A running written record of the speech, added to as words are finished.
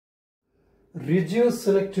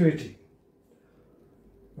Regioselectivity.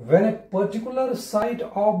 When a particular site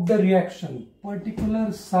of the reaction,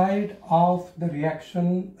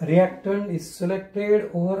 reactant is selected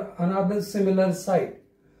over another similar site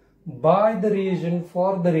by the reagent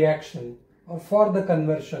for the reaction or for the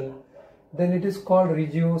conversion, then it is called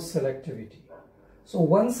regioselectivity. So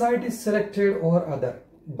one site is selected over other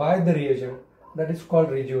by the reagent, that is called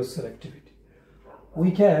regioselectivity.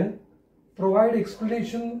 We can provide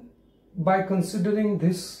explanation by considering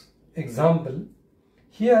this example.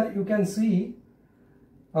 Here you can see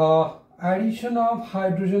addition of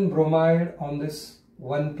hydrogen bromide on this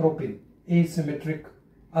 1-propene asymmetric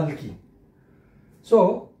alkene.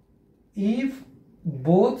 So if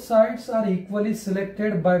both sites are equally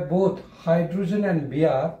selected by both hydrogen and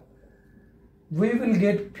Br, we will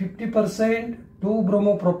get 50%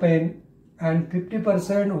 2-bromopropane and 50%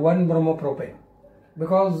 1-bromopropane,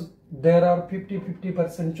 because there are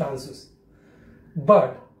 50% chances.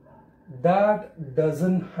 But that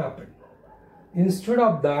doesn't happen. Instead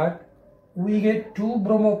of that, we get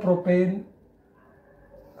 2-bromopropane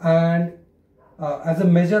and as a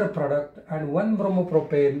major product and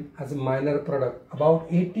 1-bromopropane as a minor product. About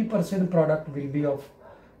 80% product will be of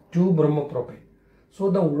 2-bromopropane. So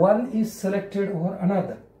the one is selected over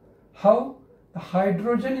another. How? The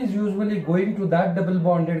hydrogen is usually going to that double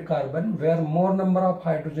bonded carbon where more number of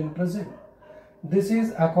hydrogen present. This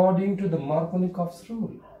is according to the Markownikoff's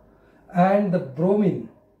rule. And the bromine,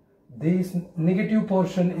 this negative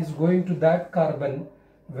portion is going to that carbon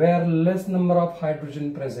where less number of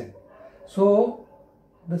hydrogen present. So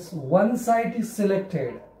this one site is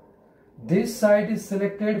selected. This site is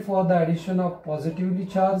selected for the addition of positively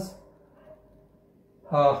charged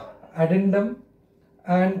addendum,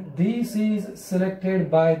 and this is selected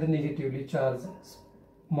by the negatively charged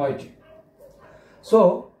moiety.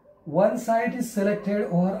 So one site is selected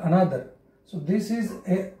over another. So this is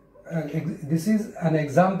an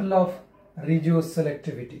example of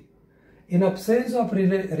regioselectivity. In absence of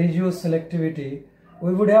regioselectivity,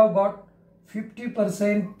 we would have got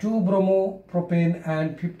 50% 2-bromopropane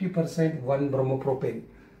and 50% 1-bromopropane.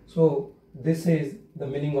 So this is the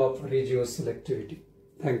meaning of regioselectivity.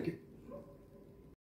 Thank you.